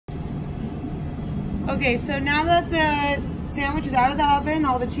Okay, so now that the sandwich is out of the oven,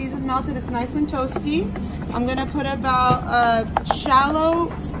 all the cheese is melted, it's nice and toasty. I'm gonna put about a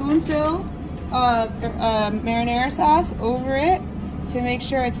shallow spoonful of marinara sauce over it to make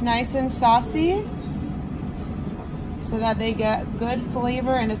sure it's nice and saucy, so that they get good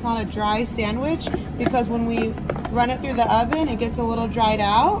flavor and it's not a dry sandwich, because when we run it through the oven, it gets a little dried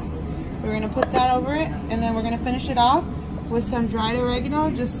out. So we're gonna put that over it, and then we're gonna finish it off with some dried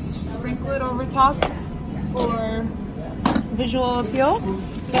oregano. Just sprinkle it over top for visual appeal.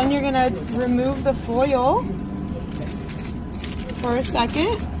 Then you're gonna remove the foil for a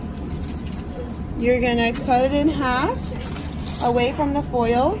second. You're gonna cut it in half away from the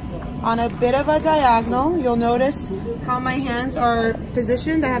foil on a bit of a diagonal. You'll notice how my hands are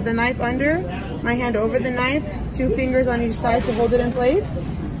positioned. I have the knife under, my hand over the knife, 2 fingers on each side to hold it in place.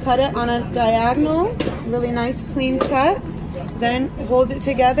 Cut it on a diagonal, really nice clean cut. Then hold it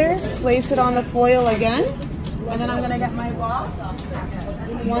together, place it on the foil again, and then I'm gonna get my box.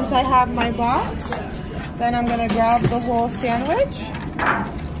 Once I have my box, then I'm gonna grab the whole sandwich,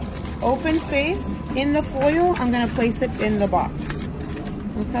 open face in the foil, I'm gonna place it in the box.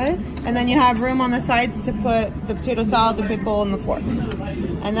 Okay, and then you have room on the sides to put the potato salad, the pickle, and the fork.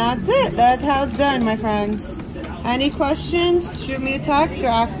 And that's it. That's how it's done, my friends. Any questions, shoot me a text or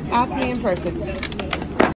ask me in person.